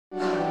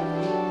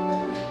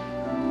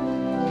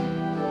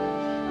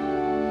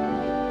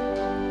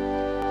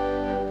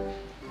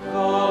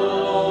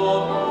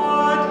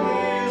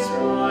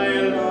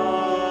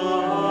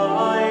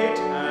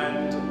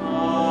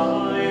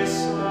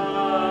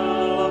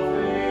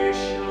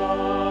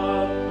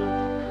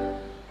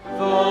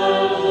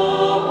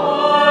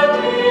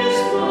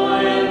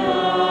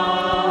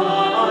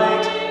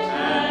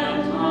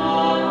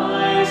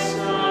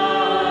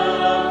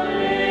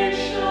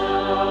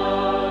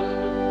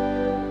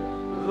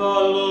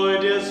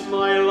Lord is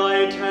my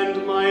light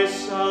and my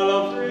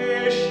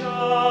salvation.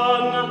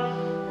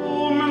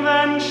 Whom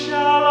then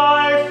shall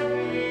I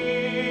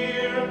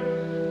fear?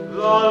 The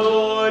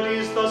Lord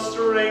is the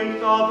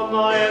strength of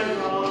my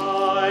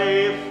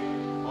life.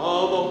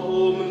 Of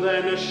whom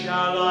then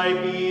shall I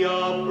be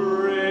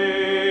afraid?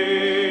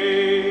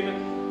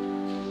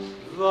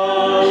 The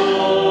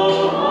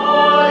Lord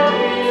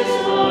is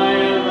my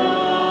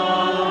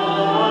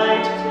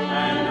light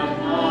and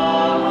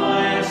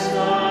my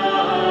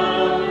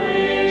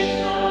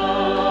salvation.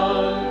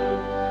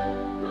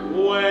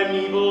 When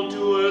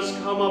evildoers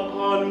come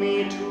upon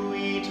me to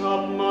eat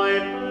up my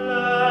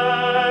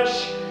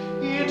flesh,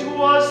 it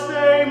was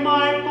they,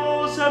 my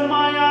foes and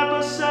my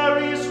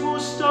adversaries, who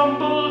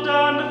stumbled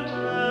and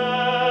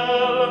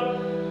fell.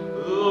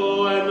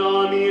 Though an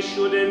army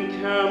should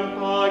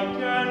encamp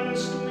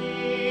against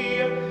me,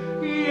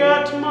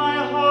 yet my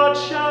heart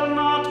shall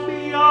not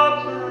be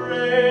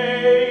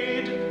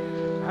afraid.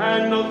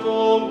 And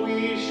though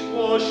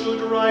war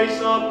should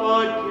rise up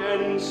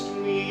against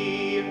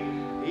me,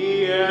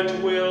 yet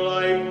will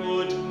I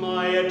put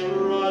my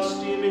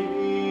trust in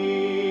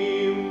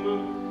him.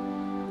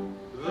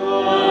 The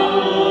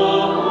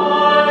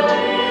Lord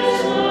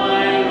is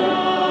my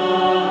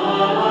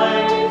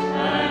light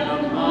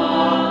and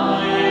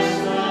my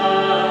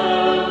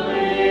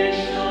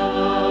salvation.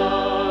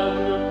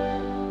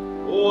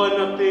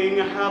 One thing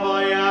have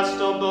I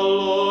asked of the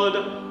Lord,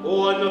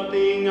 one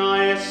thing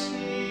I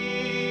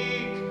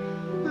seek,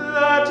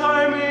 that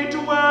I may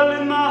dwell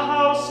in the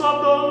house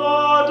of the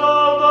Lord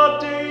all the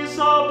days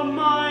of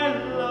my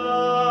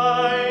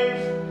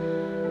life,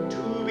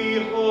 to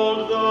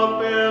behold the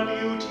fair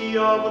beauty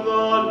of the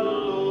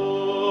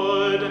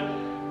Lord,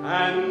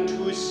 and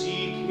to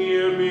seek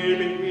him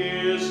in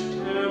his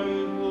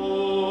temple.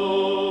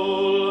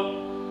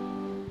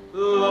 The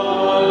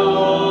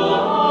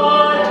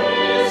Lord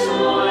is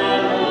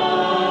my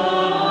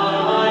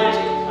light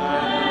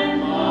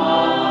and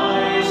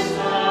my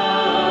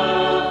salvation.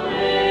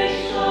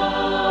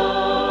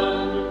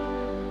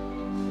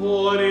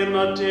 For in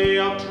the day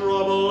of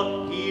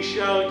trouble he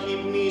shall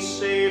keep me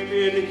safe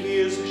in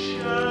his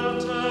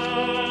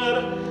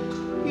shelter.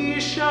 He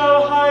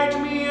shall hide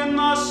me in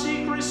the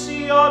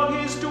secrecy of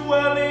his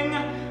dwelling,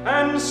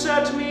 and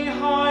set me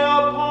high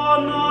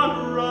upon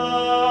a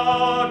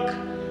rock.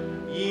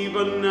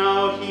 Even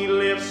now he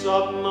lifts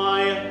up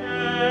my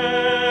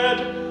head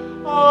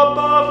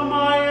above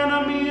my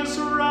enemies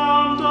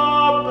round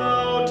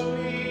about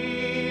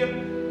me.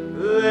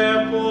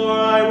 Therefore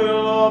I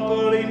will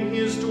offer in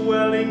his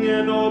dwelling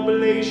an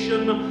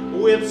oblation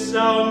with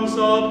sounds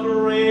of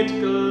great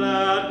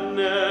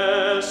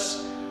gladness.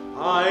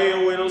 I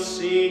will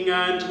sing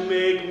and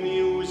make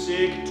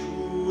music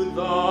to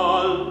the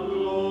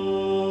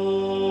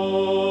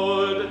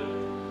Lord.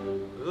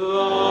 The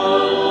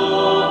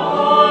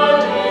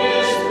Lord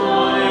is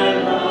my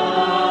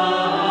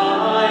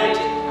light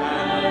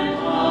and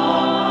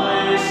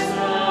my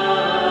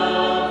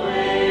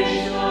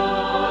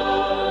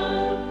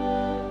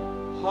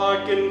salvation.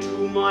 Hearken to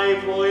my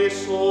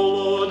voice, O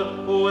Lord,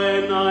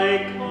 when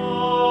I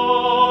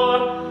call.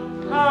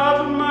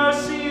 Have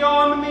mercy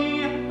on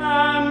me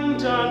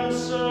and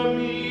answer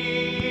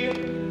me.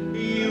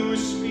 You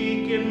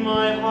speak in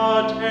my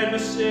heart and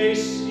say,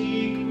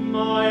 seek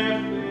my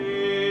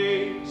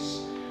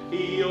face.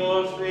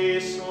 Your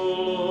face, O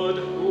Lord,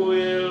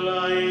 will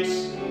I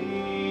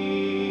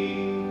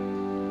see.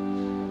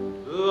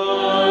 The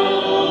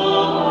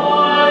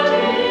Lord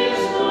is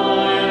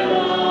my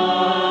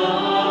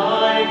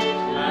light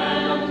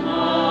and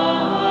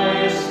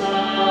my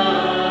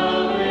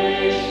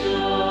salvation.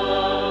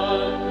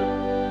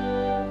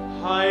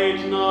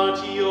 Hide not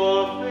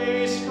your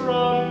face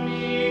from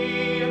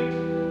me,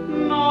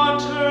 nor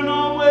turn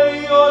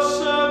away your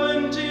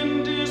servant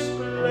in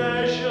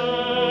displeasure.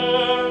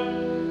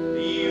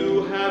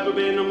 You have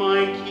been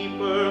my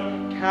keeper,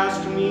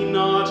 cast me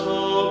not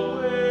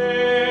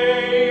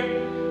away.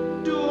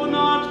 Do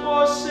not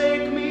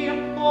forsake me,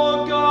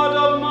 O God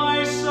of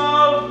my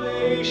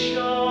salvation.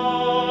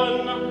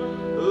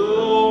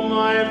 Though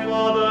my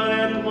father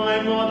and my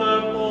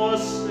mother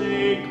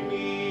forsake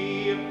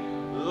me,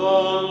 the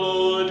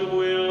Lord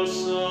will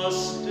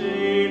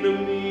sustain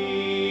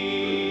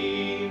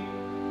me.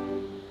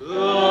 The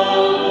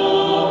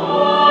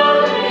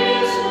Lord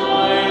is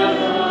my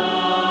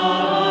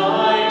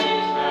light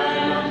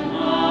and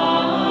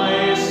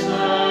my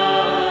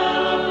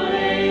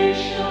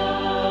salvation.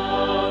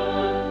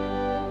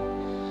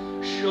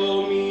 Show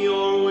me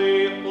your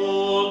way, O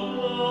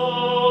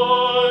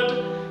Lord.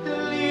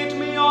 Lead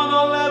me on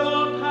a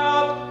level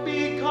path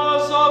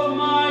because of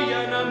my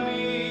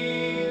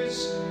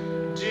enemies.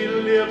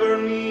 Deliver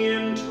me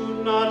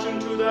not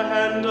into the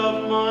hand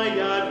of my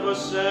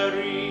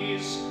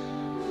adversaries.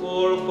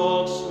 For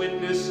false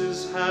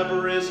witnesses have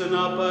risen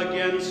up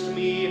against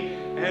me,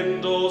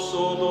 and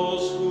also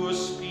those who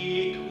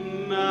speak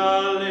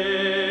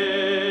malice.